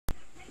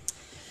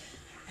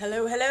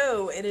Hello,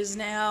 hello. It is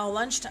now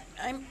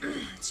lunchtime.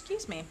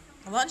 Excuse me.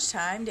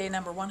 Lunchtime, day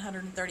number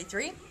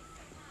 133.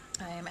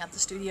 I am at the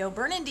studio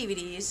burning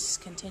DVDs,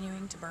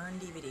 continuing to burn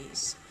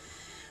DVDs.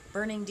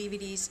 Burning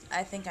DVDs.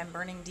 I think I'm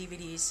burning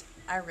DVDs.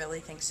 I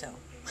really think so.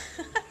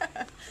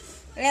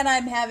 And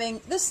I'm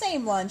having the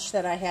same lunch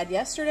that I had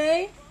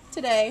yesterday,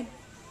 today.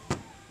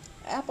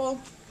 Apple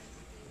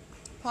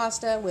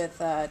pasta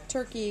with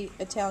turkey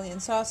Italian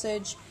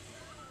sausage.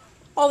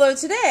 Although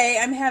today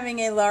I'm having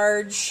a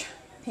large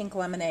pink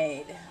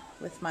lemonade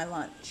with my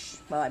lunch.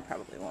 Well, I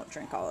probably won't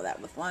drink all of that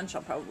with lunch.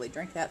 I'll probably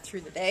drink that through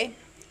the day.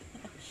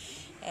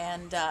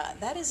 And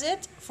that is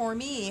it for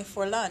me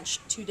for lunch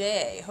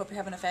today. Hope you're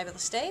having a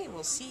fabulous day.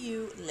 We'll see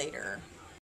you later.